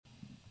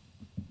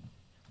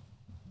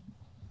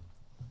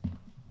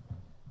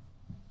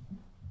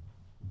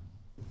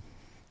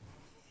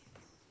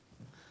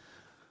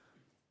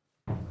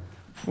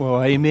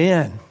Well,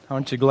 amen.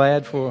 Aren't you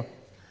glad for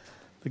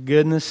the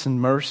goodness and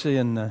mercy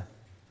and the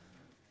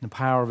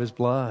power of His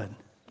blood?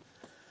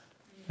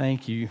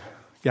 Thank you,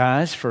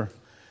 guys, for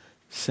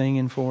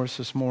singing for us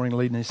this morning,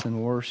 leading us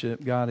in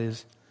worship. God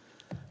is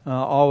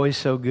always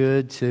so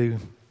good to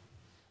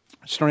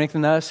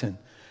strengthen us and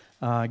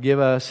give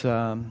us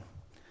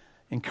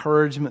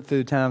encouragement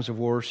through times of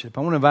worship.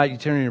 I want to invite you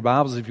to turn in your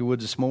Bibles, if you would,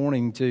 this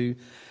morning to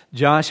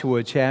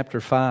Joshua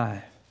chapter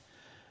 5.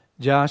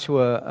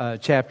 Joshua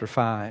chapter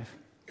 5.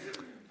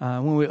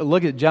 When we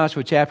look at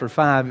Joshua chapter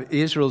 5,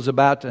 Israel is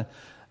about to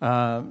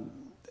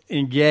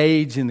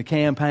engage in the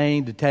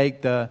campaign to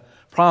take the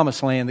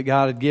promised land that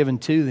God had given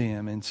to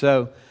them. And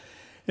so,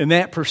 in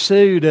that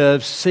pursuit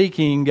of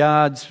seeking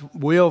God's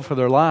will for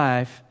their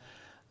life,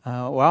 we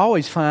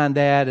always find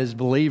that as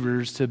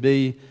believers to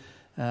be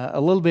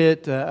a little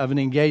bit of an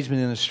engagement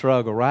in a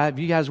struggle, right? If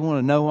you guys want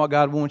to know what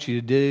God wants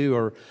you to do,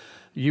 or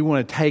you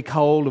want to take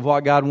hold of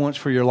what God wants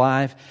for your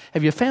life,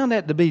 have you found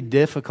that to be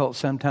difficult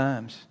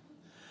sometimes?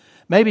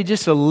 Maybe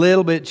just a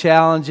little bit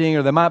challenging,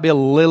 or there might be a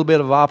little bit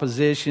of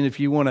opposition if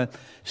you want to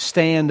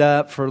stand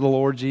up for the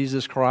Lord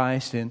Jesus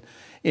Christ. And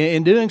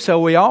in doing so,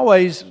 we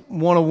always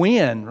want to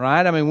win,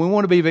 right? I mean, we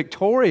want to be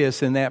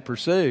victorious in that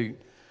pursuit.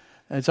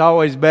 It's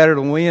always better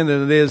to win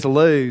than it is to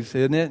lose,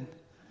 isn't it?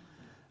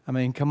 I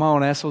mean, come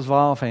on, ask those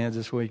Vol fans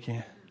this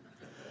weekend.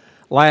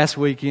 Last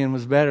weekend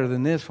was better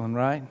than this one,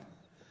 right?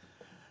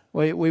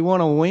 We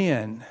want to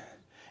win.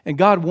 And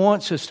God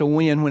wants us to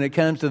win when it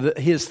comes to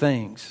His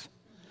things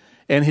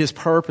and His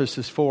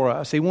purposes for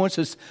us. He wants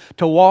us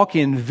to walk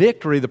in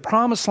victory. The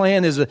promised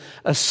land is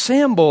a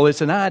symbol.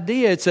 It's an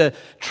idea. It's a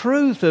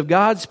truth of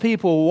God's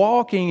people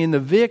walking in the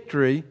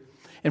victory.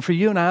 And for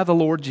you and I, the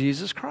Lord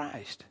Jesus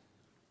Christ.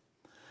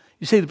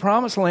 You see, the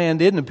promised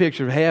land isn't a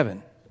picture of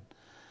heaven,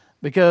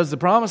 because the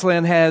promised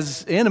land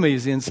has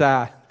enemies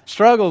inside,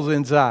 struggles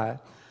inside.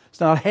 It's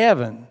not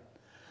heaven.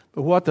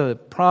 But what the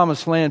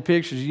promised land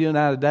pictures you and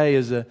I today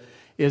is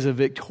a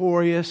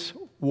victorious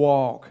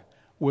walk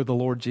with the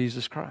Lord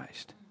Jesus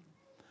Christ.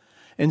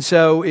 And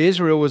so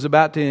Israel was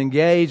about to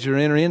engage or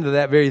enter into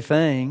that very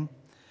thing.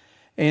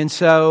 And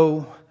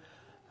so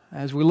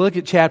as we look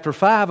at chapter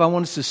 5, I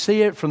want us to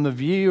see it from the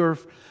view or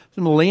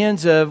from the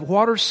lens of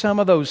what are some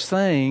of those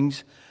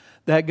things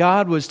that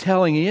God was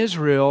telling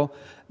Israel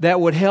that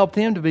would help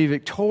them to be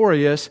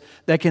victorious,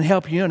 that can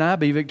help you and I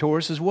be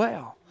victorious as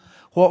well.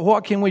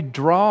 What can we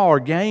draw or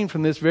gain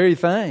from this very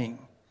thing?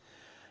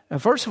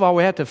 And first of all,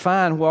 we have to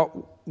find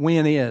what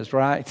win is,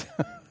 right?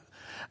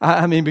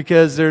 I mean,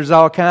 because there's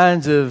all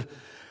kinds of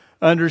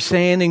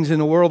understandings in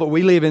the world that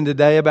we live in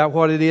today about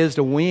what it is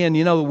to win.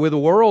 You know, with the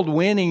world,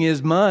 winning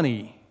is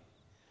money.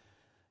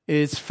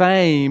 It's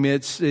fame.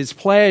 It's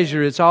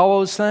pleasure. It's all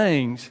those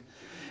things.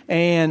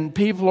 And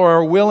people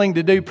are willing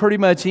to do pretty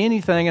much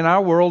anything in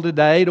our world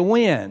today to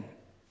win.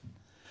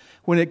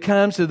 When it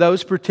comes to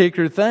those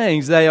particular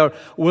things, they are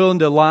willing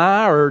to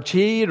lie or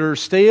cheat or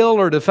steal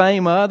or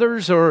defame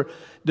others or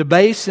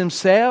debase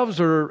themselves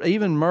or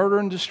even murder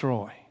and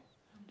destroy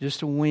just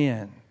to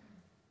win.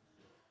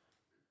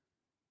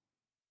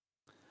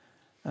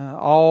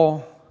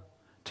 All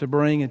to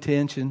bring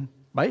attention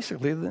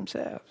basically to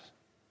themselves.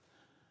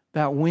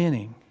 About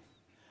winning.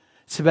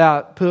 It's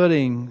about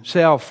putting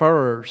self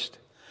first.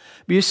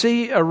 But you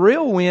see, a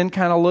real win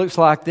kind of looks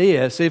like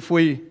this. If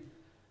we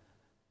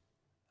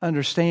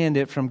understand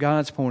it from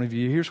God's point of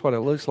view, here's what it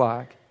looks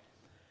like.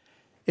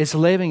 It's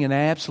living in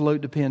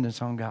absolute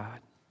dependence on God.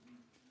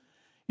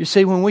 You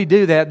see, when we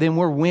do that, then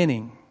we're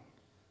winning.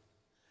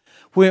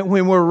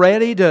 When we're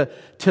ready to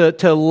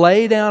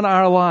lay down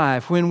our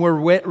life, when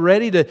we're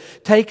ready to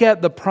take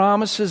up the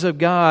promises of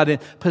God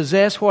and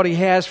possess what He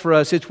has for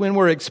us, it's when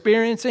we're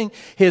experiencing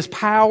His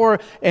power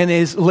and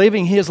is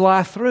living His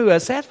life through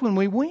us, that's when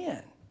we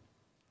win.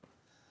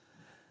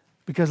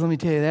 Because let me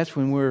tell you, that's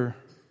when we're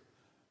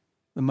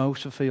the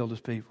most fulfilled as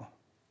people.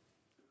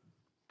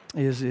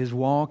 Is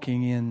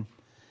walking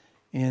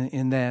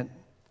in that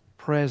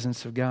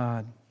presence of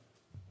God.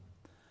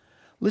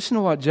 Listen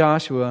to what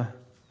Joshua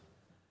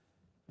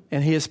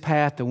and his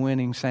path to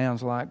winning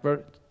sounds like.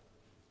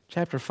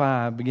 Chapter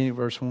 5, beginning at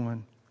verse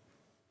 1.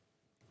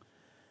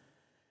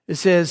 It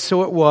says,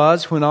 "So it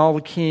was when all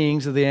the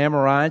kings of the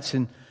Amorites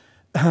and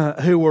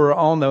who were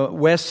on the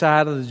west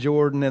side of the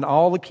Jordan, and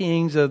all the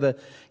kings of the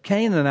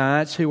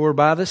Canaanites who were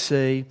by the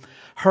sea,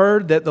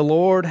 heard that the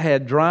Lord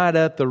had dried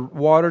up the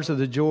waters of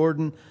the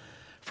Jordan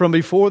from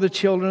before the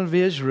children of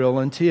Israel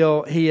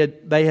until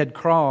they had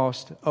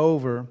crossed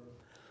over,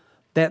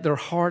 that their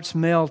hearts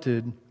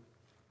melted,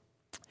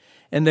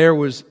 and there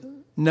was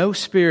no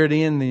spirit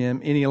in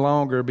them any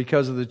longer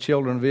because of the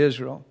children of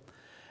Israel.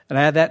 And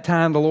at that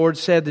time the Lord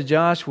said to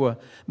Joshua,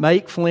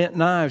 'Make flint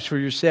knives for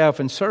yourself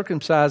and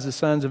circumcise the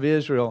sons of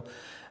Israel.'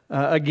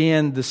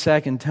 Again the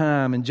second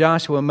time. And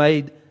Joshua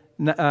made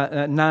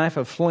a knife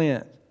of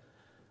flint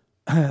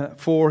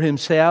for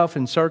himself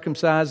and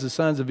circumcised the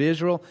sons of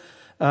Israel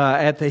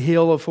at the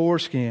hill of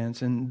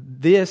foreskins. And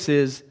this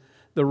is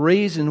the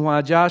reason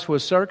why Joshua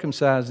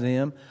circumcised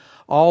them.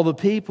 All the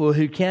people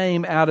who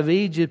came out of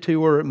Egypt who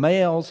were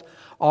males,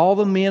 all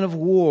the men of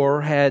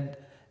war had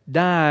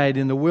died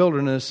in the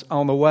wilderness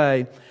on the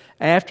way.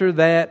 After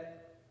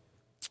that,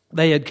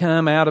 they had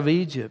come out of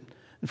Egypt.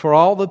 And for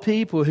all the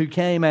people who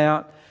came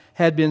out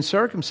had been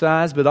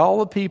circumcised, but all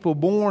the people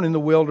born in the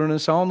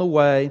wilderness on the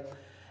way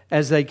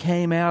as they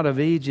came out of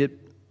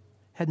Egypt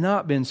had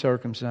not been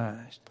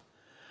circumcised.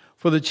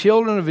 For the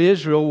children of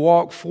Israel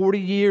walked 40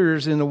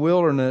 years in the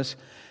wilderness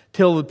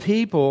till the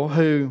people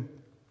who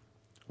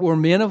were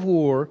men of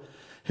war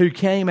who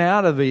came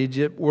out of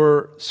Egypt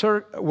were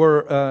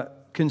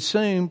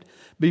consumed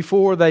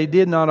before they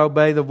did not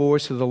obey the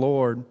voice of the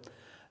Lord,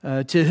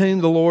 to whom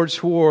the Lord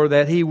swore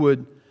that He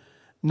would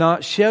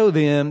not show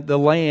them the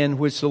land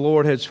which the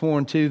Lord had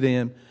sworn to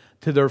them,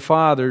 to their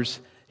fathers.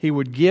 He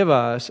would give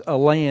us a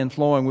land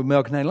flowing with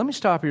milk and honey. Let me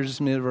stop here just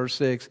a minute, verse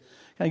 6.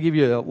 Can I give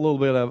you a little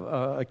bit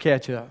of a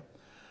catch-up?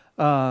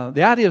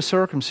 The idea of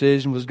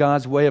circumcision was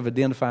God's way of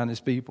identifying His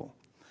people.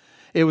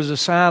 It was a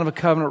sign of a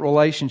covenant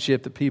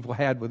relationship that people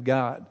had with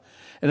God.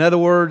 In other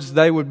words,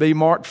 they would be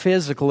marked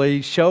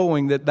physically,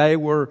 showing that they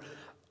were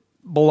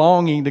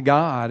belonging to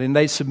God. And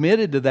they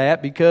submitted to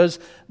that because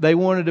they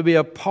wanted to be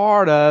a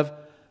part of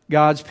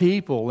God's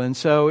people. And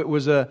so it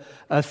was a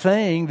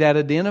thing that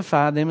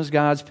identified them as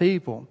God's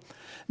people.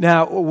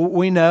 Now,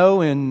 we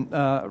know in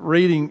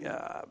reading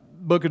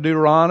Book of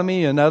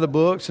Deuteronomy and other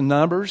books and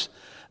Numbers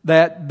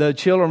that the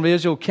children of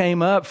Israel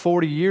came up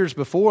 40 years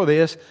before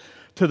this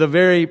to the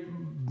very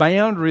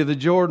boundary of the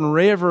Jordan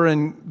River,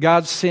 and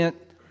God sent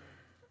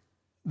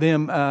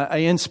them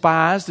in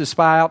spies to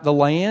spy out the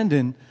land,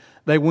 and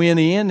they went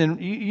in, and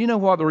you know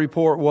what the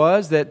report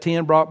was, that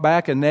 10 brought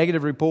back a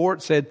negative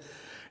report, said,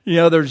 you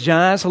know, there's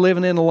giants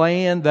living in the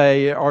land.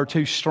 They are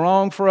too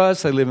strong for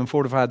us. They live in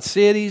fortified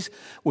cities.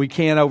 We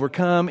can't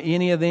overcome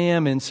any of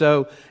them. And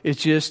so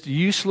it's just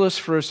useless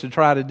for us to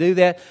try to do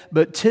that.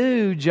 But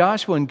 2,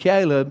 Joshua and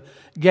Caleb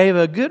gave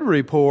a good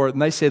report.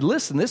 And they said,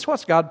 listen, this is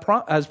what God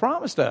has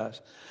promised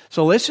us.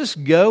 So let's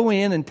just go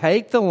in and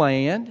take the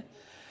land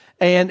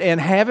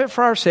and have it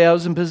for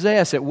ourselves and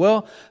possess it.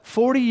 Well,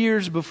 40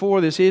 years before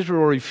this,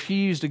 Israel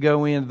refused to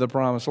go into the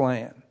promised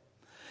land.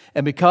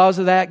 And because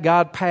of that,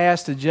 God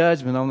passed a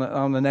judgment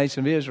on the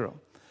nation of Israel.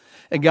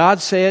 And God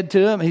said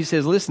to them, He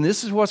says, listen,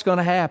 this is what's going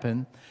to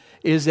happen,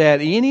 is that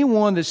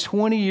anyone that's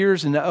 20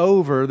 years and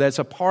over that's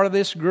a part of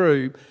this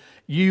group,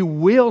 you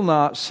will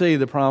not see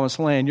the promised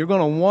land. You're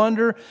going to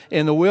wander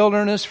in the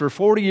wilderness for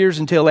 40 years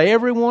until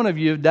every one of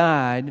you have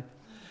died,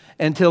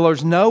 until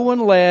there's no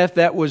one left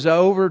that was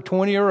over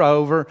 20 or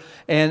over,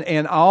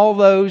 and all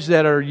those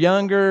that are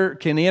younger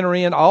can enter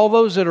in, all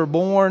those that are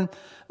born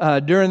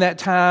during that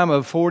time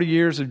of 40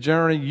 years of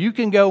journey, you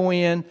can go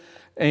in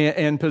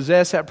and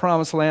possess that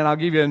promised land. I'll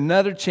give you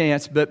another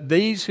chance, but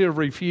these who have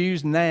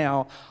refused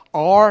now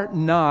are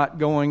not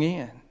going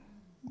in.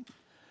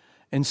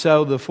 And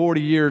so the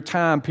 40-year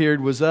time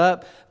period was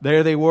up.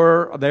 There they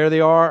were. There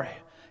they are.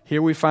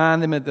 Here we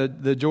find them at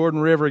the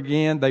Jordan River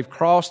again. They've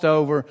crossed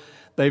over.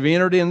 They've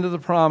entered into the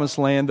promised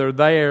land. They're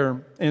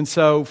there. And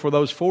so for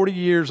those 40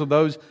 years of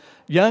those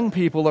young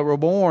people that were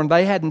born,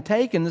 they hadn't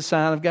taken the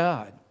sign of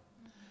God.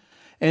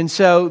 And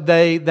so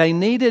they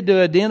needed to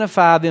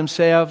identify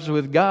themselves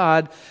with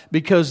God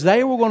because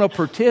they were going to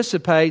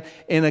participate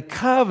in a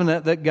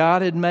covenant that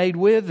God had made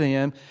with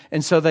them.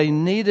 And so they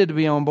needed to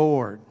be on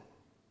board.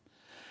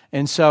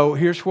 And so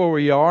here's where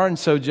we are. And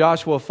so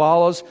Joshua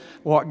follows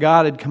what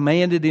God had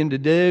commanded him to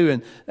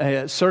do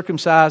and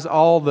circumcise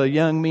all the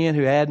young men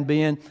who hadn't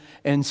been.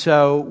 And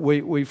so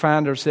we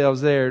find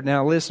ourselves there.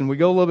 Now listen, we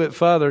go a little bit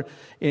further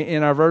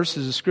in our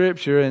verses of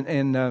Scripture.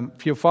 And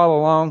if you'll follow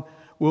along,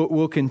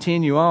 we'll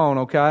continue on,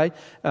 okay?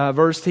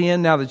 Verse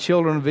 10, now the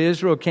children of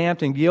Israel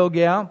camped in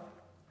Gilgal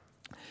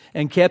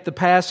and kept the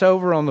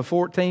Passover on the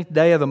 14th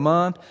day of the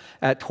month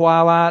at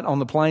twilight on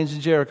the plains of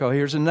Jericho.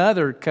 Here's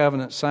another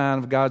covenant sign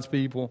of God's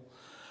people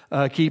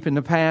keeping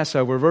the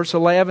Passover. Verse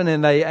 11,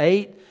 and they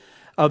ate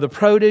of the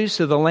produce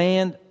of the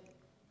land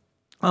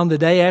on the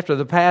day after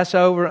the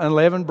Passover,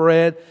 unleavened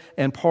bread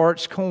and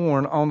parched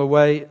corn on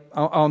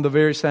the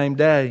very same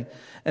day.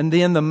 And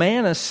then the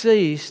manna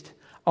ceased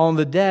on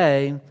the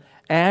day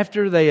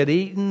after they had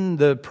eaten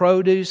the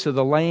produce of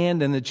the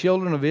land, and the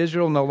children of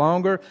Israel no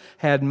longer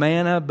had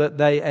manna, but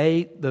they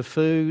ate the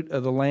food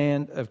of the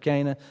land of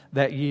Canaan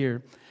that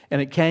year.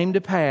 And it came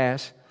to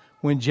pass,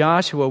 when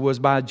Joshua was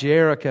by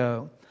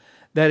Jericho,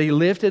 that he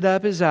lifted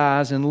up his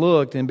eyes and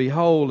looked, and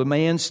behold, a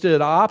man stood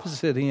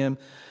opposite him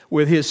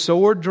with his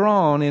sword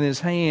drawn in his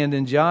hand.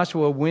 And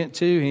Joshua went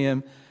to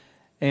him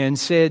and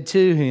said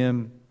to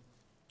him,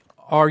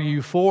 are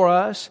you for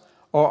us,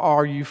 or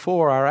are you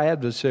for our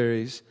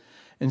adversaries?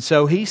 And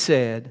so he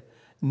said,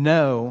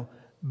 no,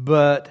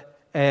 but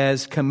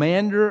as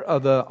commander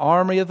of the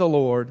army of the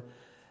Lord,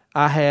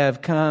 I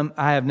have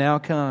now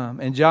come.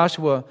 And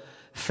Joshua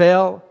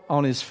fell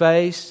on his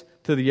face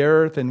to the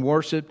earth and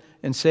worshipped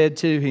and said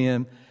to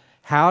him,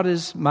 how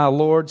does my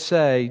Lord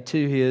say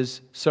to his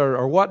servant,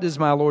 or what does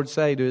my Lord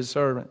say to his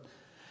servant?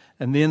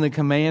 And then the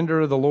commander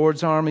of the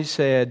Lord's army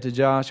said to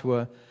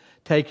Joshua,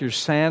 take your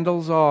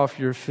sandals off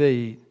your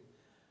feet,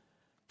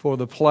 for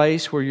the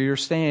place where you're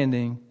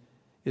standing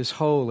is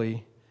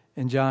holy,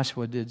 and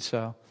Joshua did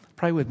so.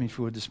 Pray with me if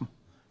you would this morning.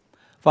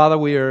 Father,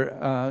 we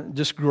are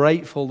just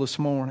grateful this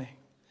morning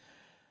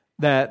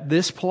that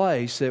this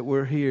place that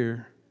we're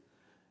here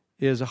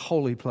is a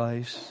holy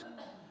place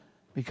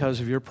because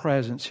of your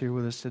presence here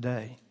with us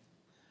today.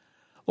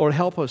 Lord,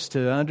 help us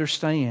to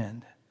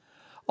understand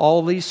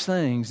all these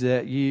things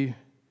that you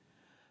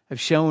have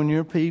shown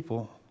your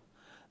people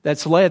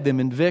that's led them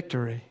in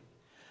victory,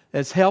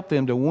 that's helped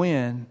them to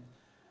win.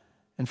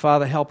 And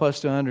Father, help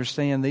us to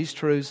understand these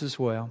truths as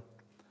well.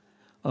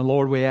 And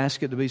Lord, we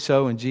ask it to be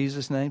so in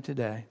Jesus' name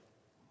today.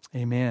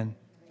 Amen.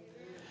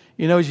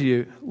 You know, as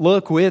you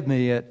look with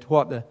me at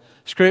what the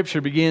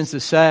Scripture begins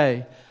to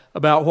say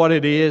about what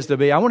it is to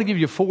be, I want to give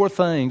you 4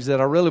 things that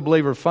I really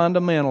believe are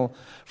fundamental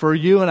for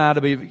you and I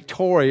to be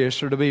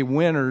victorious or to be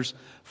winners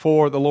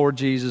for the Lord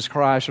Jesus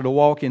Christ or to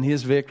walk in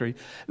His victory.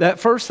 That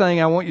first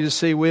thing I want you to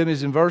see with me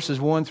is in verses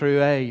 1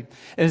 through 8.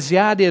 And it's the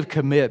idea of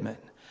commitment.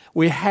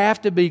 We have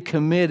to be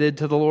committed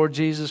to the Lord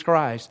Jesus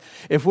Christ.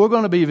 If we're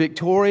going to be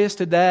victorious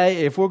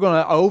today, if we're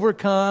going to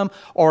overcome,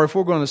 or if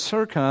we're going to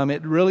succumb,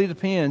 it really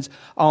depends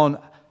on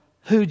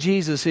who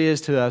Jesus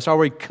is to us. Are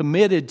we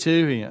committed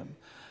to Him?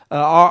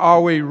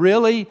 Are we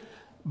really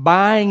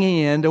buying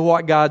into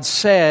what God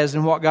says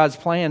and what God's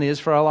plan is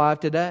for our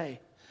life today?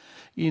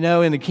 You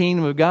know, in the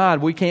kingdom of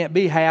God, we can't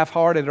be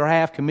half-hearted or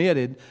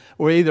half-committed.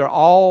 We're either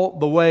all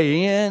the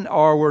way in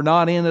or we're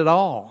not in at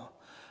all.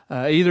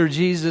 Either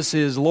Jesus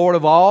is Lord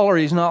of all or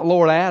He's not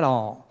Lord at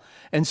all.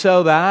 And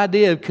so the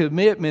idea of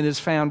commitment is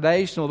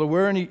foundational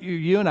to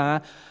you and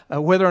I,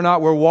 whether or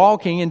not we're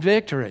walking in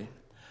victory,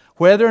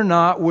 whether or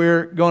not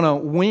we're going to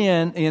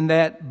win in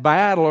that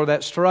battle or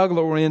that struggle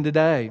that we're in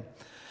today.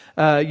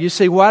 You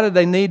see, why do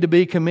they need to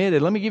be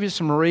committed? Let me give you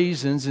some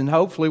reasons, and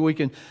hopefully we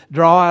can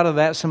draw out of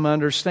that some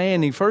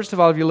understanding. First of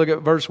all, if you look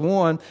at verse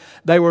 1,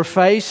 they were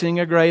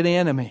facing a great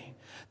enemy.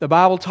 The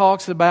Bible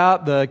talks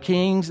about the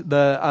kings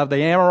of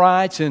the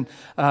Amorites and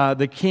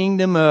the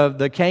kingdom of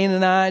the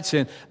Canaanites,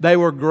 and they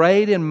were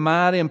great and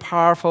mighty and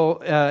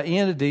powerful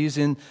entities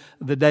in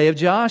the day of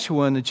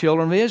Joshua and the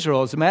children of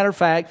Israel. As a matter of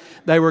fact,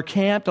 they were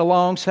camped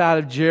alongside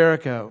of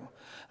Jericho.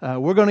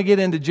 We're going to get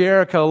into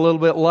Jericho a little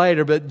bit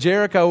later, but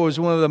Jericho was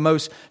one of the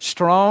most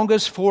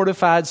strongest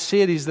fortified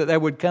cities that they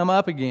would come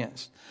up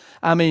against.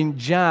 I mean,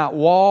 giant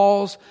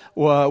walls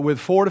with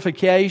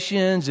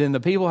fortifications, and the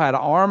people had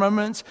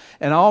armaments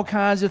and all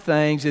kinds of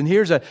things. And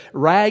here's a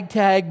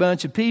ragtag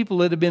bunch of people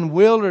that have been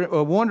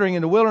wandering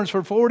in the wilderness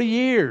for 40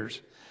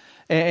 years.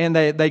 And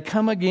they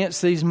come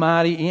against these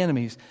mighty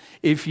enemies.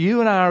 If you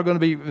and I are going to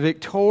be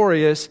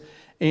victorious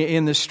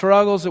in the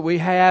struggles that we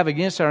have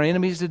against our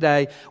enemies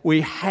today,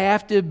 we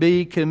have to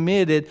be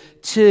committed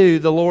to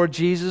the Lord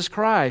Jesus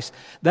Christ.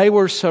 They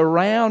were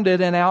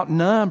surrounded and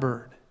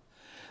outnumbered.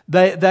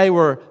 They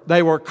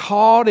were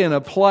caught in a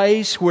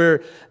place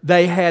where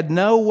they had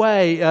no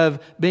way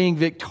of being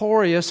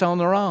victorious on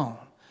their own.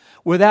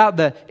 Without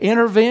the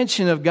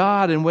intervention of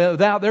God and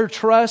without their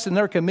trust and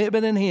their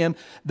commitment in Him,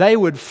 they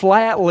would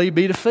flatly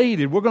be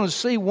defeated. We're going to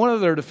see one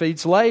of their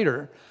defeats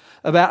later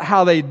about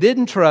how they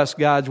didn't trust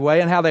God's way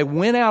and how they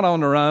went out on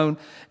their own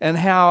and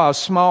how a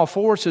small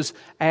forces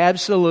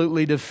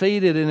absolutely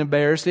defeated and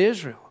embarrassed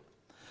Israel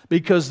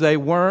because they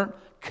weren't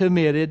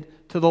committed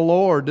to the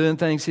Lord, doing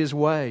things His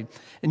way.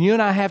 And you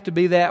and I have to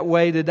be that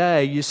way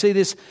today. You see,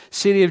 this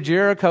city of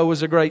Jericho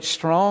was a great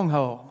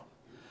stronghold.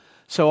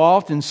 So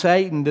often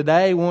Satan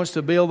today wants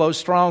to build those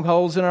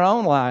strongholds in our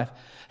own life.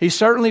 He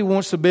certainly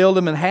wants to build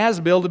them and has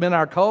built them in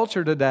our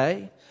culture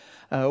today.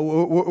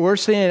 We're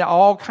seeing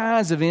all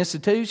kinds of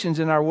institutions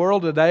in our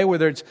world today,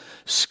 whether it's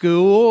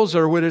schools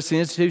or whether it's the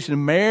institution of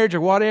marriage or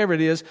whatever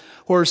it is,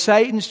 where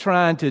Satan's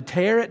trying to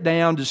tear it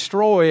down,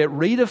 destroy it,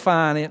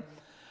 redefine it,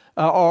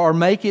 or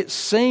make it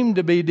seem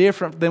to be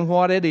different than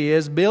what it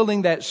is,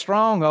 building that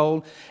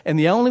stronghold. And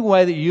the only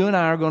way that you and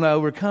I are going to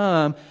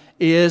overcome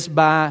is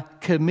by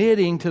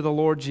committing to the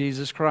Lord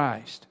Jesus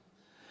Christ.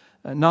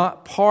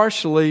 Not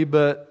partially,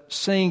 but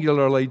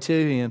singularly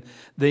to Him.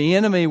 The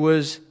enemy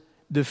was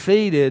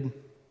defeated,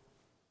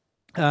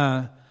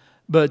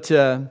 but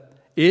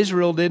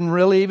Israel didn't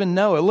really even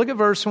know it. Look at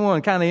verse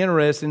 1, kind of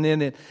interesting.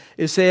 Then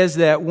it says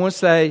that once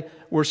they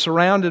were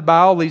surrounded by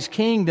all these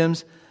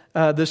kingdoms,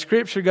 the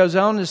Scripture goes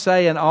on to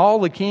say, and all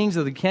the kings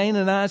of the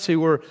Canaanites who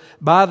were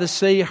by the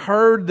sea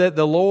heard that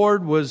the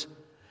Lord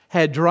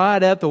had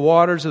dried up the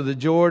waters of the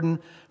Jordan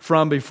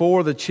from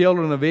before the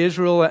children of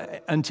Israel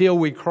until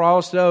we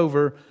crossed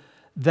over,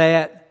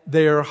 that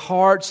their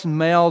hearts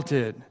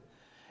melted.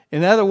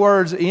 In other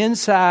words,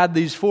 inside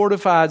these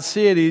fortified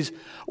cities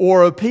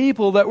were a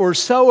people that were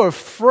so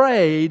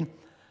afraid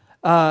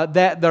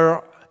that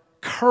their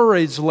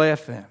courage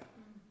left them.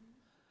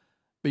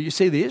 But you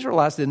see, the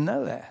Israelites didn't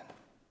know that.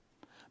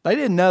 They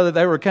didn't know that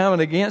they were coming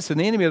against an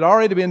enemy that had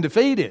already been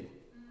defeated.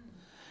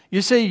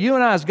 You see, you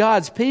and I as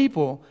God's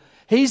people,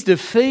 He's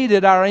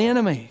defeated our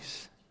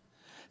enemies.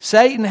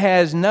 Satan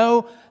has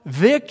no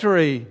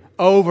victory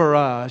over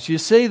us. You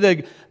see,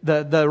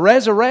 the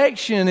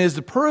resurrection is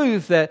the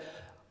proof that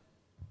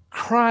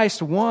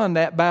Christ won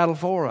that battle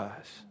for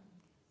us.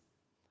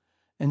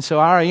 And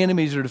so our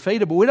enemies are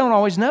defeated, but we don't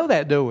always know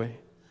that, do we?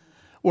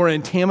 We're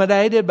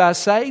intimidated by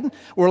Satan.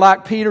 We're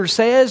like Peter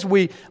says,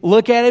 we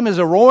look at him as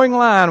a roaring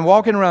lion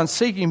walking around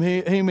seeking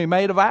whom he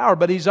may devour,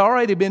 but he's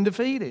already been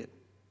defeated.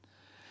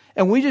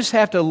 And we just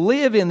have to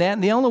live in that,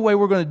 and the only way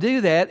we're going to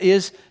do that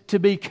is to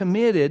be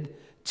committed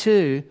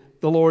to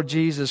the Lord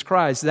Jesus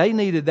Christ. They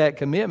needed that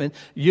commitment.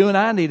 You and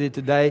I need it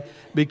today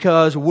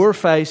because we're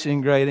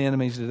facing great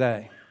enemies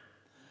today.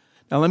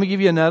 Now let me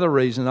give you another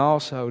reason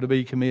also to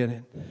be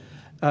committed.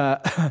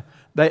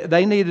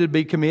 They needed to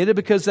be committed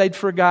because they'd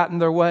forgotten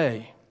their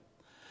way.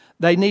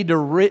 They needed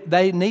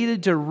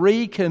to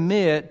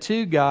recommit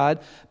to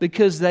God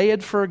because they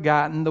had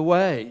forgotten the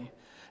way.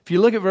 If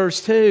you look at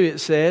verse 2, it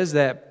says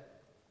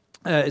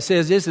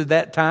this: at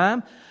that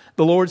time,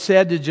 the Lord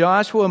said to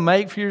Joshua,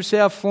 make for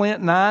yourself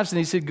flint knives. And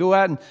he said, go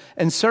out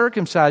and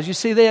circumcise. You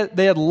see,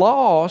 they had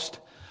lost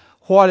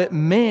what it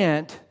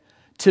meant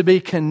to be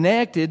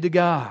connected to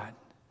God.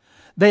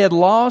 They had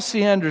lost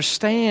the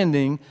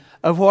understanding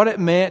of what it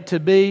meant to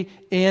be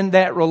in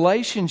that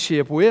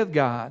relationship with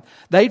God.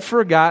 They'd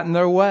forgotten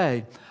their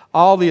way.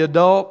 All the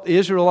adult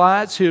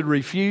Israelites who had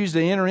refused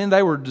to enter in,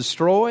 they were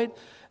destroyed.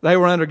 They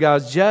were under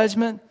God's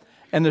judgment.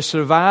 And the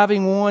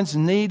surviving ones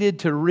needed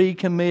to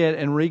recommit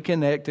and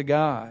reconnect to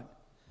God. Have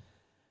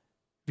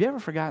you ever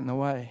forgotten the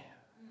way,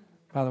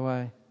 by the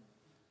way?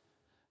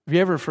 Have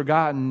you ever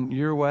forgotten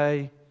your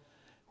way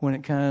when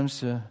it comes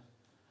to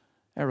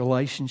that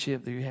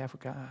relationship that you have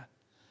with God?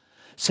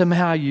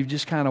 Somehow you've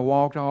just kind of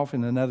walked off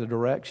in another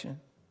direction.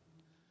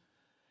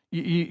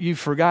 You've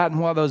forgotten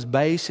what those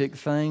basic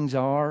things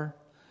are.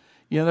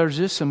 You know, there's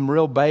just some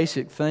real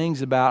basic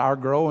things about our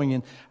growing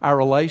in our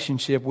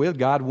relationship with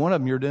God. One of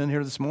them you're doing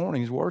here this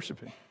morning is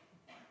worshiping.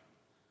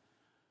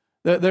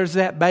 There's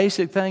that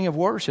basic thing of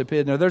worship,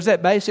 isn't there? There's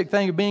that basic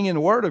thing of being in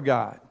the Word of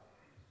God.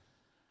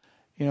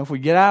 You know, if we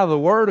get out of the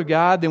Word of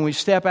God, then we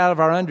step out of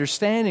our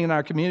understanding and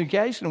our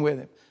communication with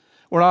Him.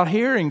 We're not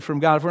hearing from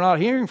God. If we're not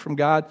hearing from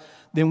God,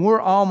 then we're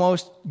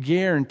almost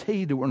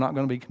guaranteed that we're not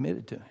going to be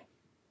committed to Him.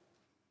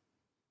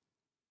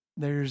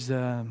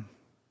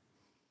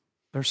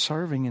 They're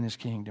serving in His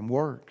kingdom,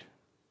 work.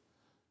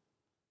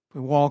 If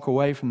we walk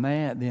away from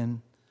that,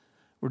 then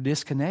we're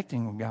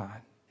disconnecting with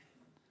God.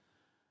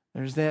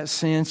 There's that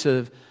sense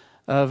of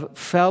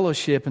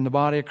fellowship in the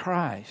body of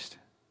Christ.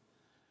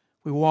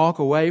 We walk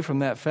away from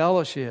that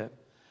fellowship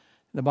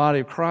in the body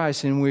of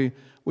Christ and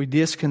we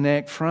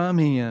disconnect from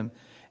Him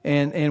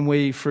and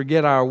we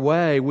forget our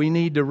way. We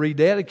need to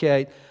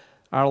rededicate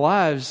our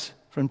lives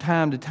from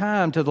time to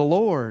time to the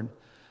Lord.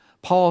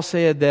 Paul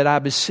said that, I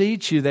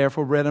beseech you,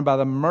 therefore, brethren, by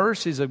the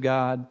mercies of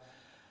God,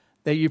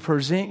 that you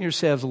present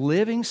yourselves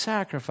living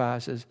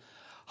sacrifices,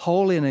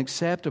 holy and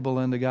acceptable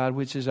unto God,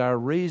 which is our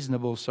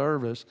reasonable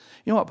service.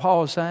 You know what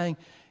Paul is saying?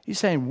 He's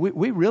saying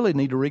we really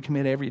need to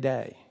recommit every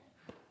day.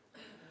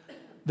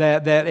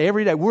 That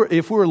every day,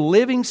 if we're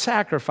living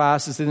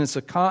sacrifices, then it's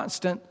a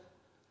constant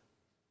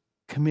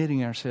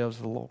committing ourselves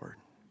to the Lord.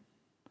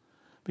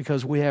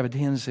 Because we have a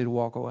tendency to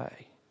walk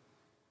away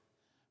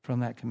from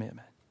that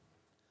commitment.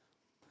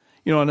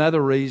 You know,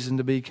 another reason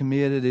to be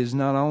committed is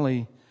not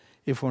only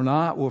if we're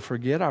not, we'll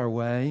forget our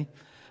way,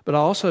 but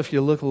also if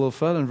you look a little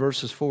further in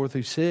verses 4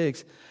 through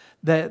 6,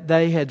 that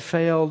they'd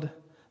failed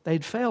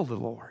the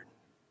Lord,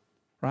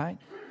 right?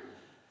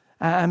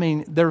 I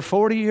mean, they're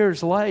 40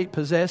 years late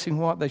possessing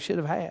what they should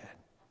have had.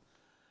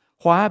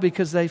 Why?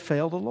 Because they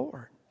failed the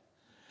Lord.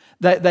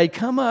 They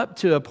come up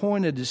to a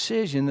point of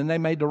decision and they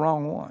made the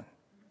wrong one.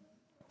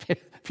 Have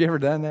you ever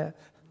done that?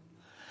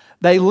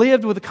 They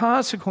lived with the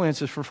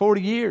consequences for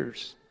 40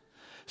 years.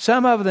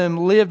 Some of them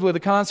lived with the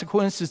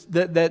consequences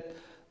that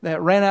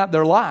ran out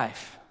their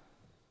life.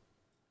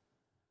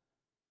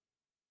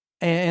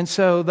 And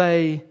so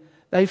they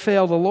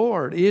failed the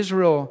Lord.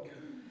 Israel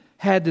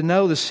had to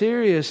know the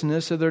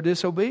seriousness of their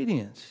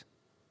disobedience.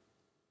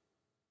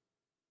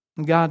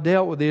 And God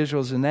dealt with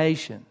Israel as a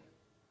nation.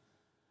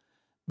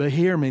 But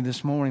hear me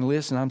this morning,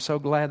 listen, I'm so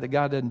glad that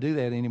God doesn't do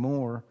that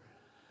anymore.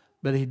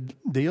 But He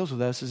deals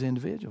with us as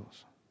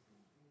individuals.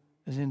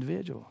 As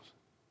individuals.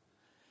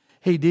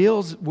 He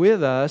deals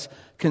with us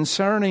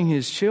concerning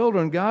His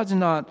children. God's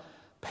not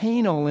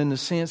penal in the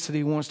sense that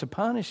He wants to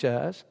punish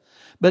us,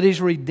 but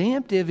He's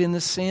redemptive in the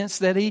sense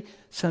that He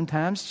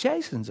sometimes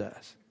chastens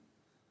us.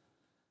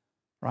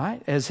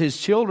 Right? As His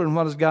children,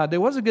 what does God do?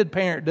 What does a good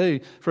parent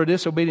do for a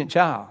disobedient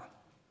child?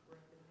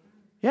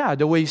 Yeah,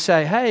 do we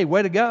say, hey,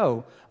 way to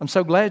go. I'm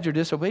so glad you're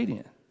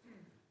disobedient.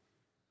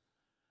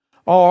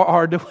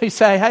 Or do we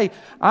say, hey,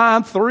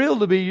 I'm thrilled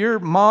to be your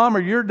mom or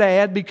your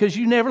dad because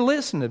you never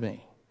listened to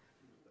me?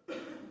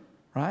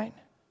 Right?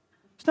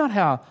 It's not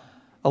how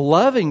a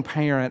loving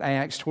parent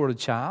acts toward a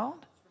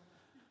child.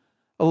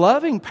 A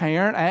loving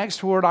parent acts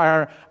toward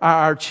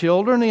our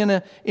children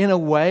in a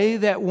way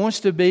that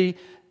wants to be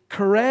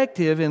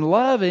corrective and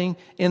loving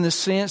in the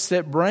sense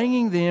that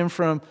bringing them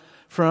from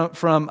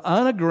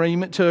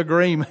unagreement to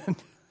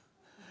agreement,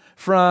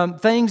 from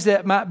things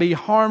that might be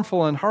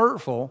harmful and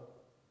hurtful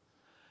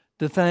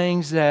to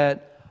things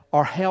that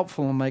are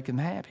helpful and make them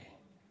happy.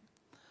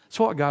 That's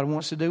what God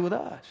wants to do with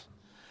us.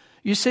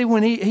 You see,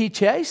 when He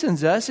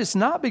chastens us, it's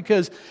not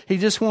because He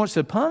just wants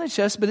to punish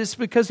us, but it's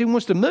because He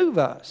wants to move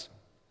us.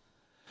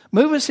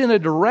 Move us in a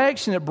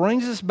direction that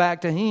brings us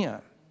back to Him.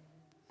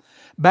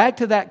 Back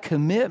to that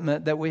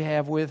commitment that we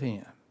have with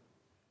Him.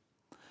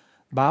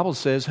 The Bible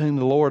says, whom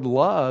the Lord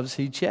loves,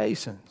 He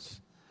chastens.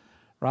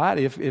 Right?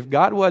 If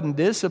God wasn't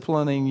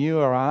disciplining you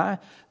or I,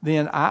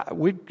 then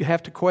we'd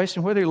have to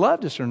question whether He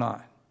loved us or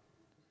not.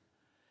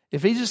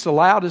 If He just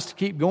allowed us to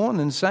keep going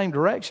in the same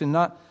direction,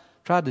 not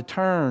tried to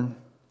turn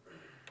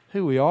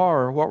who we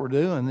are or what we're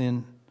doing,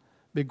 then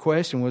big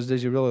question was,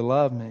 does He really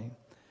love me?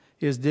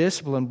 His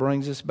discipline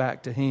brings us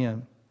back to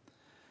Him.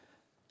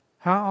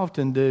 How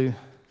often do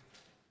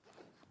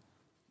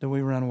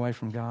we run away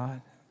from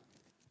God?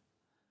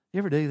 You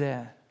ever do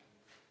that?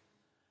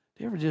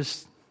 Do you ever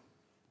just,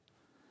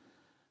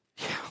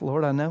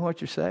 Lord, I know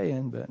what you're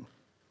saying, but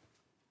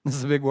this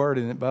is a big word,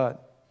 isn't it?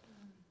 But,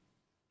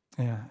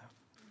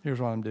 here's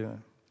what I'm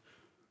doing.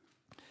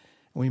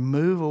 We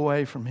move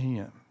away from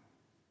Him.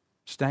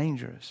 It's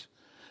dangerous.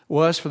 It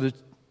was for the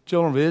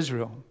children of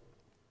Israel.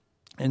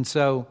 And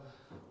so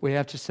we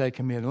have to stay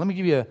committed. Let me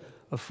give you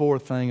a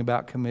fourth thing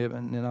about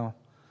commitment, and then I'll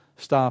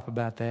stop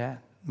about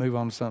that, move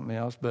on to something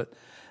else. But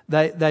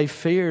they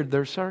feared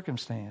their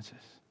circumstances.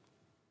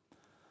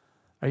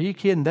 Are you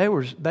kidding?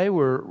 They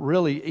were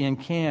really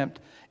encamped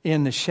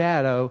in the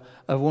shadow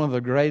of one of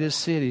the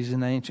greatest cities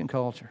in the ancient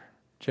culture,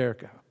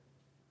 Jericho.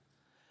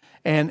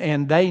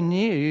 And they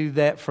knew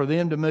that for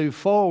them to move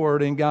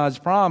forward in God's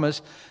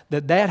promise,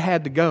 that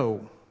had to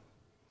go.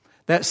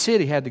 That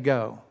city had to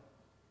go.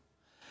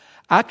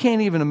 I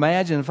can't even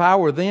imagine if I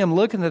were them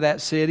looking at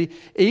that city,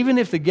 even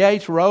if the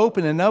gates were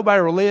open and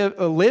nobody were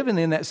living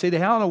in that city,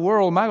 how in the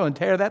world am I going to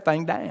tear that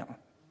thing down?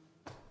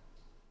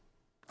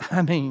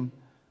 I mean,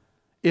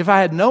 if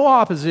I had no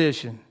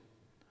opposition,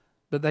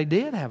 but they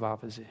did have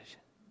opposition.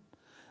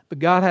 But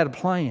God had a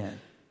plan.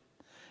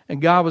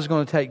 And God was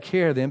going to take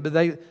care of them. But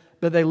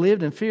they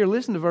lived in fear.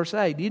 Listen to verse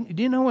 8.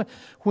 Do you know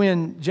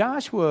when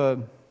Joshua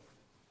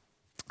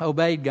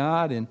obeyed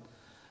God and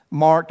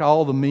marked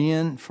all the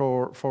men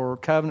for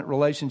covenant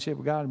relationship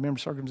with God? Remember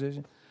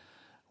circumcision?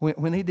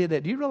 When he did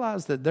that, do you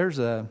realize that there's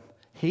a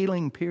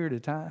healing period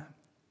of time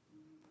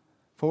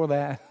for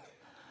that?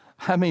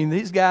 I mean,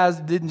 these guys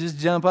didn't just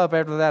jump up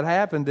after that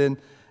happened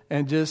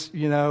and just,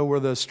 were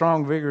the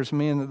strong, vigorous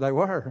men that they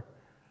were.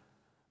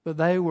 But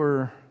they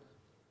were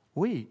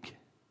weak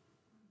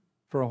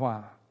for a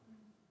while.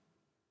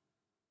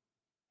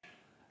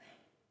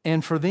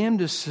 And for them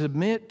to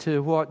submit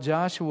to what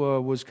Joshua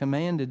was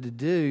commanded to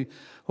do,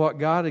 what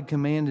God had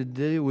commanded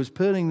to do, was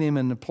putting them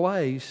in the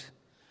place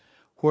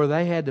where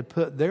they had to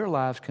put their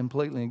lives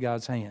completely in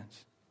God's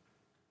hands.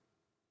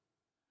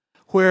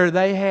 Where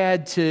they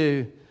had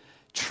to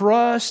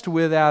trust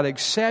without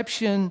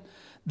exception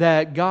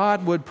that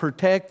God would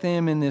protect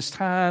them in this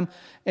time.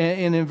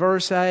 And in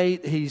verse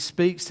 8, he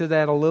speaks to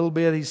that a little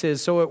bit. He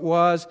says, so it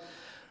was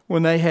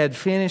when they had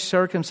finished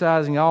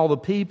circumcising all the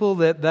people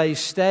that they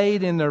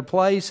stayed in their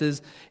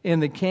places in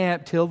the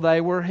camp till they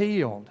were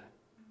healed.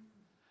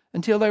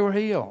 Until they were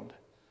healed.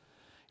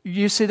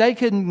 You see, they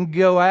couldn't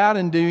go out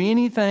and do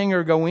anything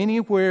or go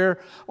anywhere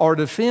or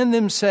defend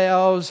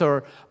themselves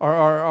or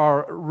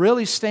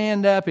really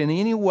stand up in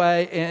any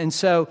way. And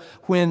so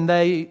when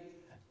they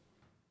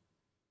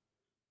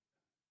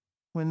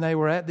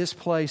were at this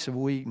place of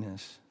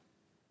weakness,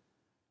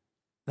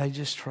 they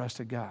just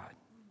trusted God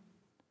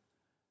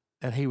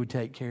that He would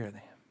take care of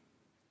them.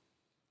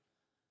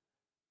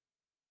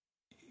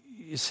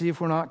 You see, if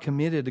we're not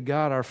committed to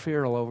God, our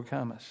fear will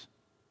overcome us.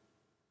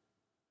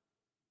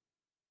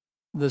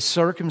 The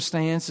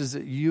circumstances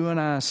that you and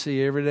I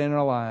see every day in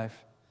our life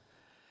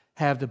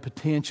have the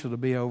potential to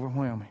be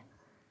overwhelming.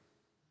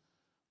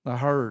 The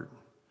hurt,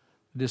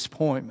 the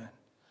disappointment,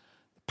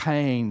 the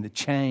pain, the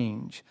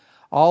change,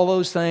 all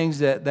those things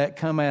that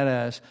come at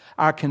us,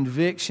 our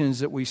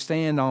convictions that we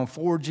stand on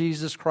for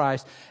Jesus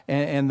Christ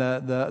and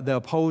the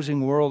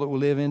opposing world that we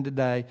live in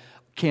today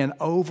can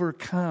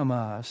overcome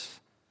us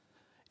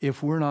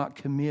if we're not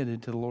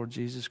committed to the Lord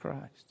Jesus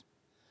Christ.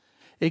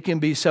 It can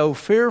be so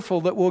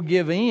fearful that we'll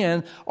give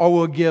in or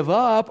we'll give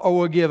up or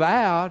we'll give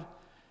out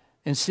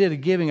instead of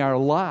giving our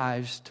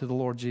lives to the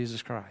Lord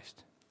Jesus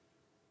Christ.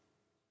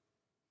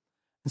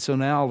 And so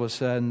now all of a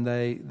sudden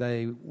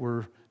they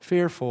were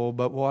fearful,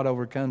 but what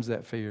overcomes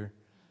that fear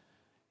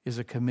is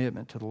a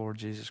commitment to the Lord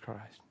Jesus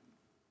Christ.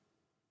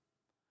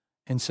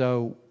 And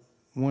so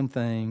one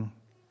thing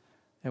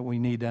that we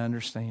need to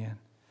understand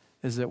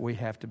is that we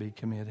have to be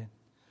committed.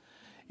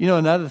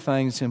 Another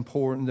thing that's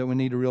important that we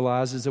need to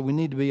realize is that we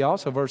need to be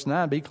also, verse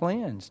 9, be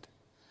cleansed.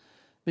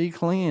 Be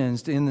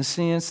cleansed in the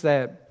sense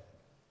that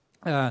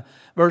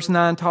verse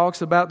 9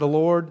 talks about the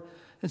Lord.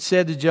 It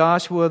said to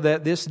Joshua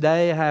that this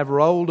day I have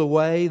rolled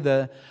away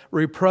the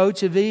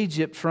reproach of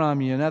Egypt from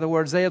you. In other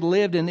words, they had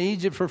lived in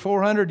Egypt for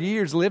 400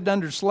 years, lived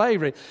under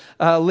slavery,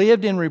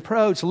 lived in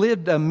reproach,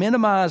 lived a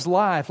minimized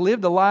life,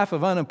 lived a life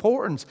of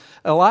unimportance,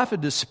 a life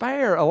of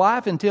despair, a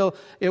life until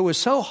it was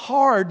so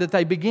hard that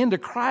they began to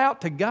cry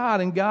out to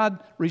God, and God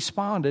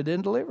responded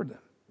and delivered them.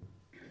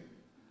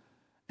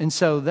 And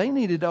so they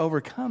needed to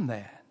overcome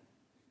that.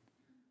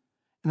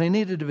 And they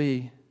needed to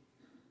be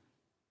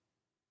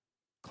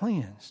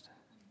cleansed.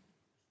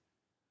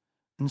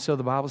 And so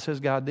the Bible says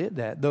God did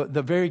that.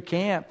 The very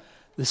camp,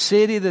 the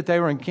city that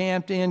they were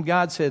encamped in,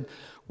 God said,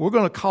 we're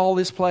going to call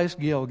this place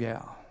Gilgal. You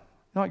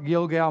know what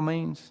Gilgal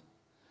means?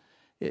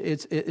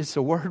 It's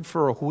a word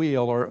for a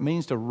wheel, or it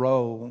means to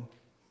roll.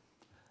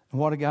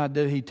 And what did God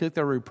do? He took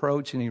their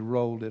reproach and He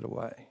rolled it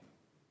away.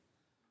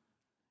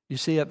 You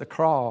see, at the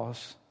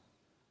cross,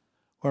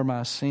 where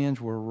my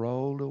sins were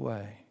rolled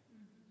away,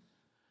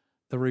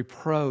 the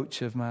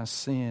reproach of my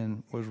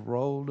sin was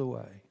rolled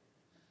away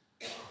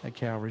at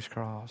Calvary's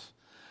cross.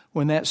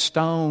 When that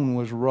stone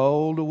was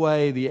rolled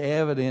away, the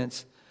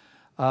evidence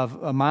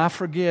of my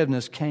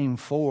forgiveness came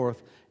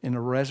forth in the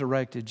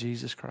resurrected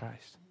Jesus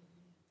Christ.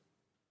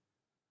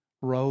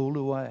 Rolled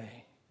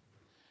away.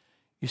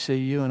 You see,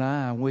 you and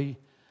I,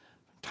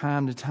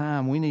 time to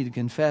time, we need to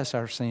confess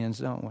our sins,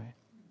 don't we?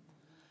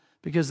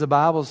 Because the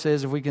Bible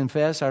says if we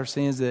confess our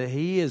sins, that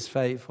He is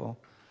faithful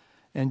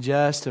and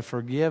just to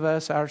forgive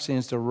us our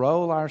sins, to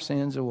roll our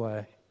sins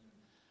away,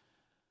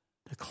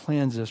 to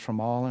cleanse us from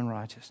all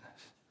unrighteousness.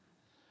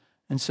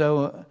 And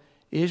so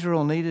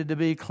Israel needed to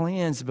be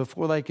cleansed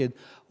before they could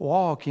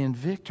walk in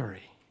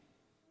victory.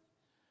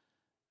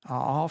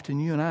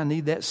 Often you and I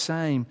need that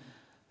same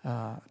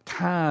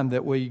time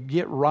that we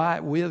get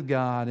right with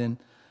God and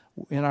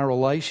in our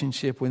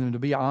relationship with Him, to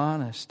be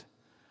honest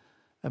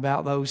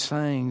about those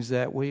things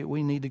that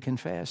we need to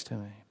confess to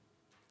Him.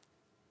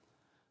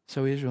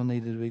 So Israel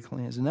needed to be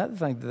cleansed. Another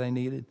thing that they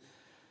needed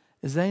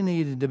is they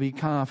needed to be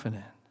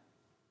confident.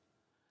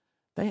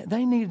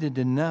 They needed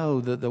to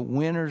know that the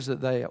winners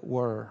that they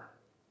were.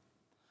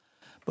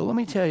 But let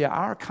me tell you,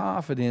 our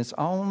confidence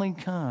only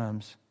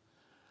comes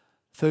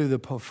through the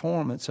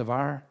performance of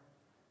our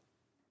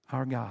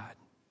God.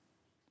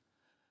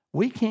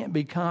 We can't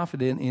be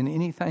confident in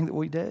anything that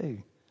we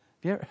do.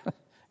 You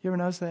ever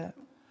notice that?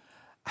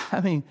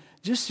 I mean,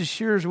 just as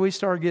sure as we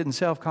start getting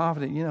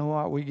self-confident, you know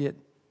what?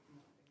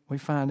 We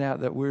find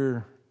out that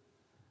we're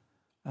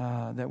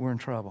in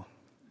trouble.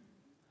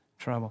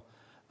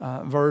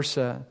 Verse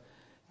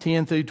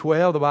 10 through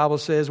 12, the Bible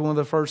says one of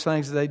the first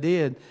things that they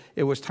did,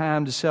 it was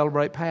time to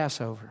celebrate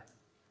Passover.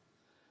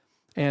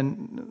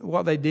 And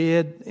what they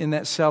did in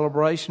that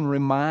celebration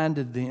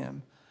reminded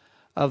them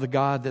of the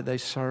God that they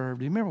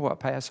served. Do you remember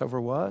what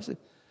Passover was?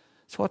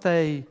 It's what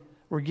they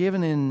were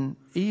given in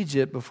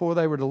Egypt before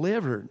they were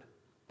delivered.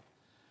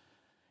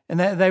 And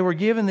that they were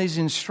given these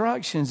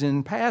instructions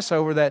in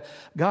Passover that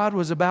God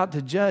was about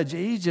to judge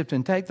Egypt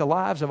and take the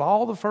lives of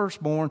all the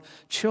firstborn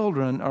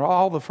children, or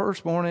all the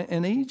firstborn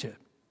in Egypt.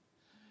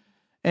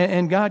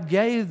 And God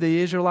gave the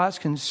Israelites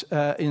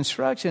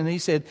instruction. He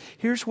said,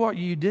 here's what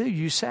you do.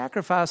 You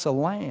sacrifice a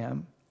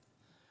lamb,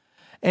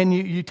 and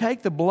you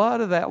take the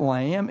blood of that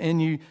lamb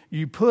and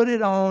you put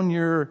it on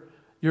your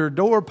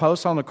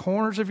doorpost, on the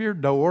corners of your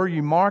door.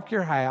 You mark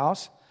your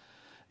house.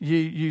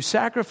 You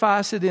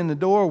sacrifice it in the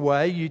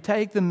doorway. You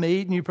take the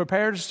meat and you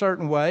prepare it a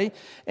certain way,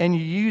 and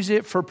you use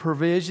it for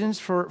provisions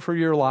for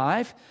your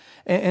life.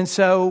 And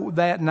so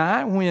that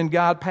night when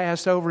God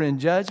passed over in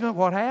judgment,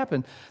 what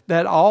happened?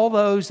 That all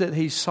those that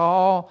He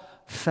saw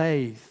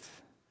faith,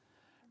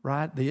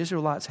 right? The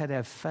Israelites had to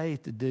have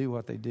faith to do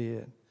what they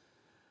did.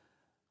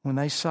 When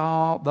they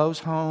saw those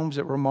homes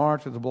that were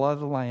marked with the blood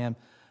of the Lamb,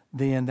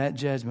 then that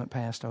judgment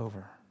passed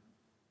over.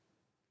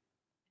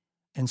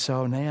 And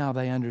so now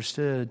they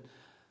understood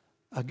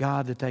a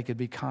God that they could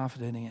be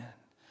confident in.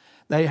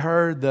 They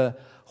heard the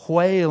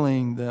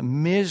wailing, the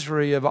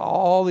misery of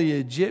all the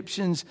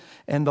Egyptians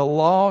and the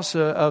loss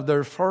of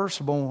their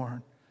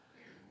firstborn.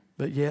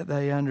 But yet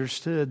they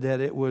understood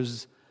that it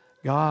was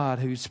God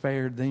who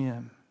spared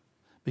them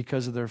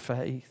because of their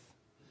faith.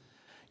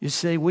 You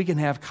see, we can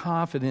have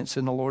confidence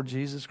in the Lord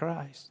Jesus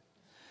Christ.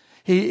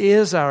 He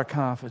is our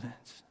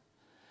confidence.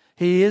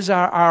 He is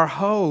our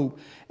hope,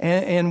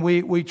 and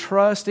we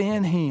trust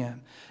in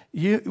Him.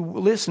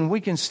 Listen,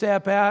 we can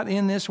step out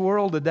in this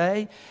world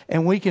today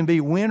and we can be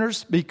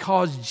winners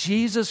because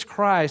Jesus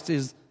Christ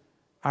is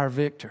our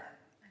victor.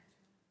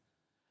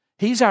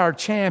 He's our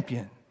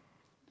champion.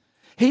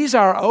 He's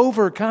our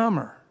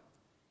overcomer.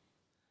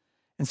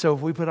 And so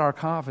if we put our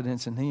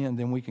confidence in Him,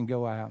 then we can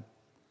go out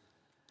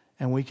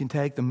and we can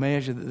take the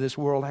measure that this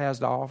world has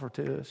to offer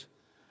to us,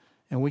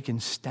 and we can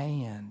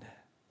stand.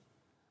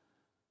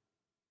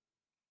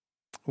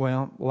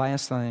 Well,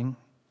 last thing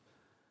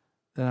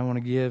that I want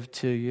to give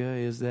to you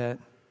is that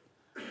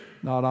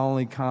not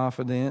only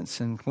confidence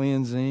and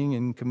cleansing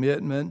and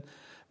commitment,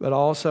 but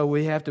also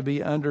we have to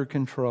be under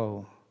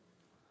control,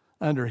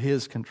 under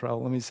His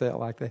control. Let me say it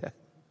like that.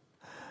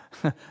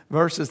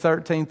 Verses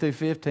 13 through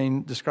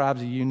 15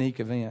 describes a unique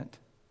event.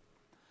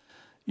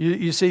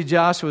 You see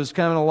Joshua's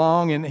coming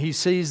along and he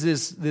sees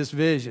this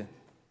vision.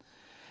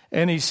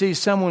 And he sees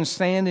someone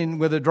standing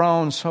with a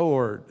drawn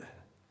sword.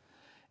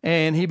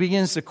 And he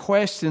begins to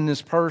question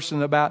this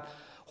person about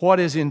what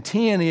his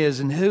intent is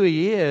and who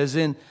he is.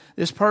 And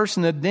this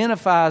person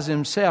identifies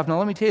himself. Now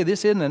let me tell you,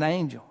 this isn't an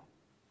angel.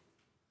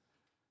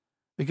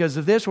 Because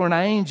if this were an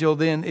angel,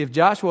 then if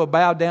Joshua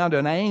bowed down to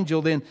an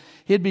angel, then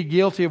he'd be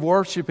guilty of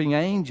worshiping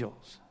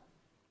angels.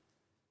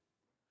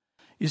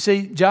 You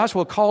see,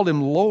 Joshua called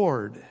him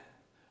Lord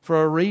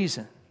for a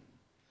reason.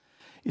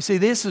 You see,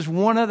 this is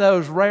one of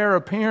those rare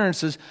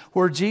appearances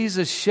where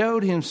Jesus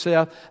showed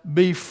himself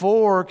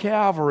before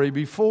Calvary,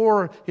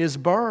 before his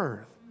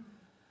birth.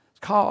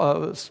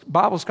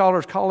 Bible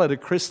scholars call it a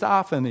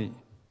Christophany.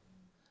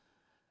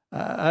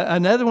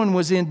 Another one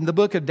was in the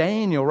book of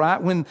Daniel, right?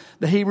 When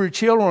the Hebrew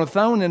children were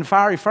thrown in the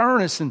fiery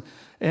furnace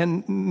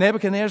and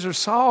Nebuchadnezzar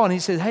saw and he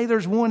said, hey,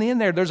 there's one in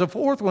there. There's a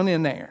fourth one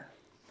in there.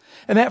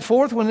 And that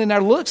fourth one in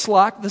there looks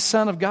like the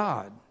Son of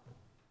God.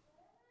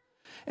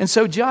 And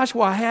so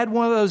Joshua had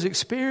one of those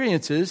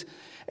experiences.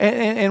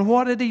 And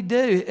what did he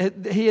do?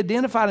 He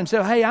identified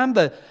himself. Hey, I'm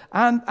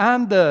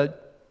the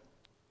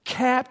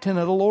captain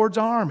of the Lord's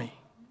army.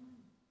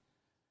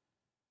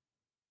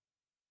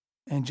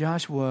 And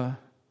Joshua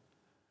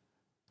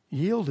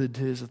yielded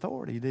to his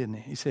authority, didn't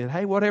he? He said,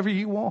 hey, whatever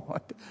you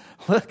want.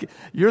 Look,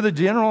 you're the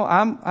general.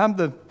 I'm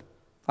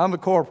the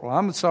corporal.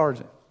 I'm the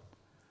sergeant.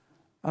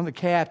 I'm the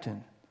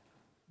captain.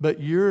 But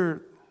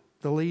you're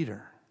the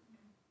leader.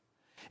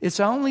 It's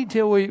only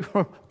till we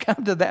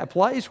come to that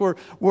place where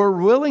we're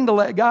willing to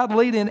let God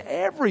lead in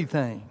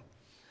everything,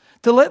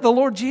 to let the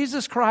Lord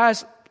Jesus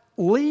Christ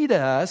lead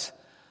us,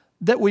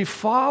 that we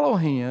follow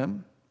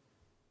Him,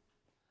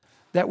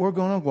 that we're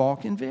going to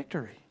walk in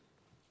victory.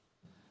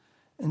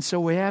 And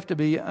so we have to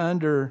be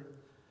under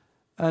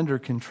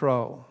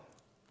control.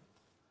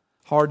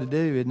 Hard to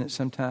do, isn't it,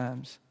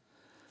 sometimes?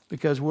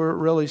 Because we're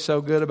really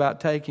so good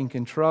about taking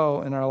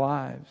control in our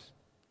lives.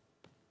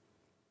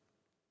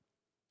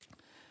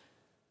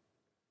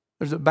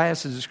 There's a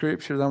passage of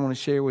Scripture that I want to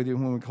share with you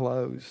when we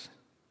close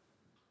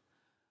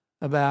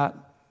about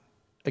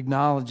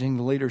acknowledging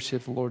the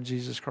leadership of the Lord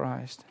Jesus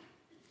Christ.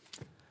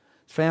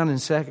 It's found in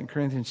 2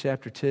 Corinthians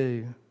chapter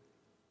 2.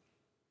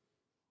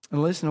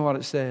 And listen to what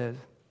it says.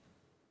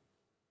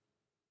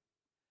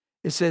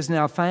 It says,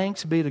 now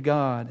thanks be to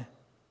God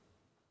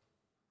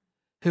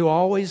who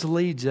always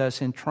leads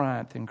us in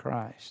triumph in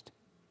Christ,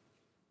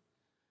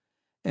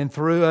 and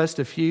through us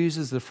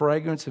diffuses the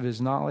fragrance of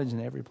His knowledge in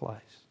every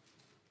place.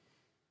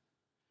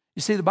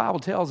 You see, the Bible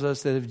tells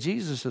us that if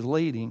Jesus is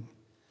leading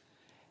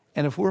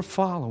and if we're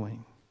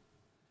following,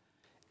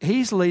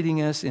 He's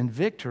leading us in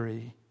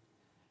victory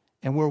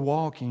and we're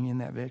walking in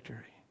that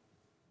victory.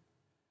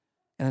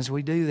 And as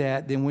we do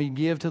that, then we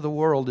give to the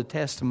world a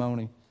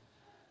testimony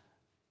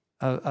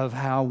of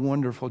how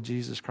wonderful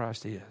Jesus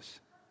Christ is.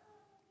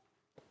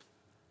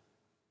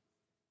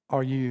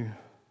 Are you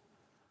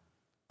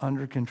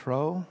under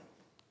control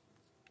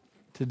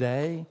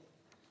today?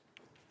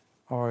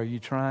 Or are you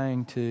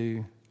trying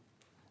to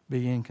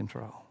be in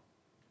control?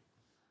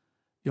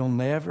 You'll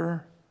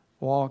never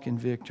walk in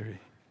victory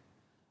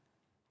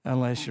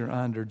unless you're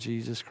under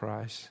Jesus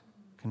Christ's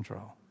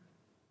control.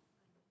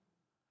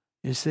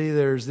 You see,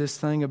 there's this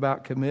thing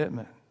about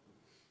commitment.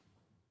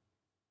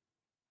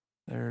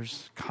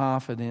 There's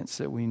confidence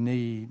that we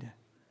need,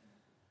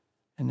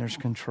 and there's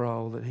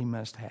control that He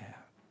must have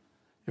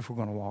if we're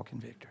going to walk in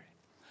victory.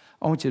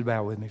 I want you to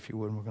bow with me if you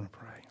would, and we're going to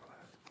pray.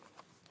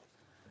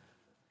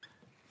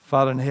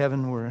 Father in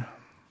heaven, we're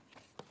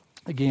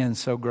again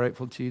so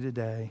grateful to You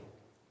today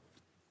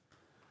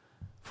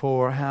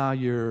for how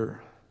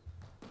Your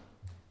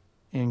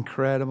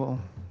incredible,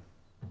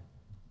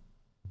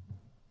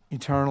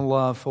 eternal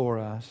love for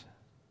us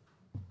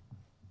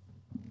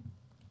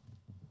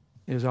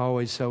is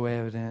always so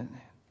evident.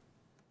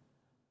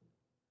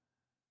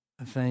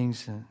 The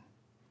things that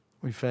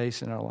we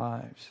face in our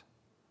lives.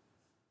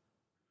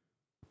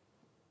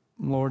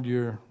 Lord,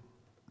 Your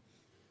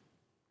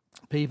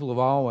people have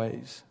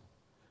always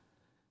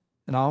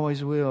and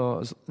always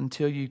will,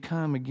 until You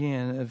come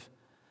again, have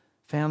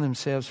found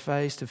themselves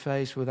face to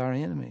face with our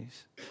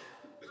enemies,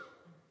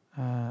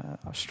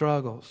 our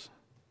struggles,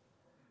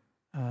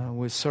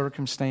 with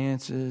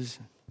circumstances,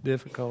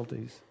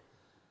 difficulties.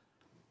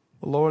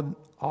 Lord,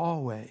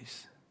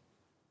 always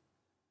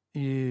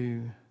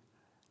You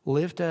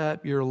lift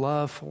up Your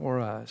love for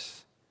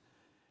us,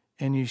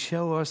 and You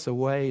show us the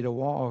way to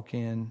walk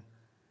in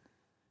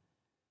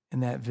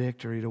that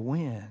victory, to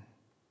win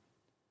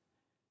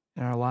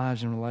in our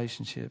lives and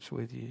relationships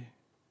with You.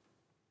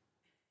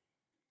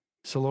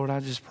 So Lord, I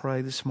just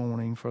pray this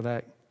morning for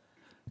that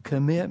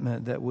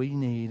commitment that we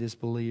need as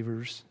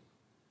believers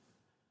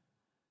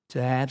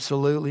to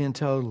absolutely and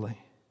totally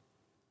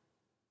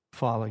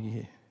follow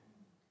You.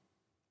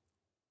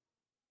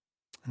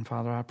 And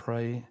Father, I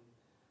pray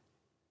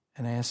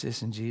and ask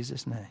this in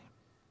Jesus' name.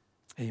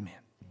 Amen.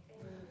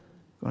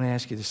 I'm going to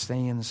ask you to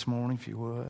stand this morning if you would.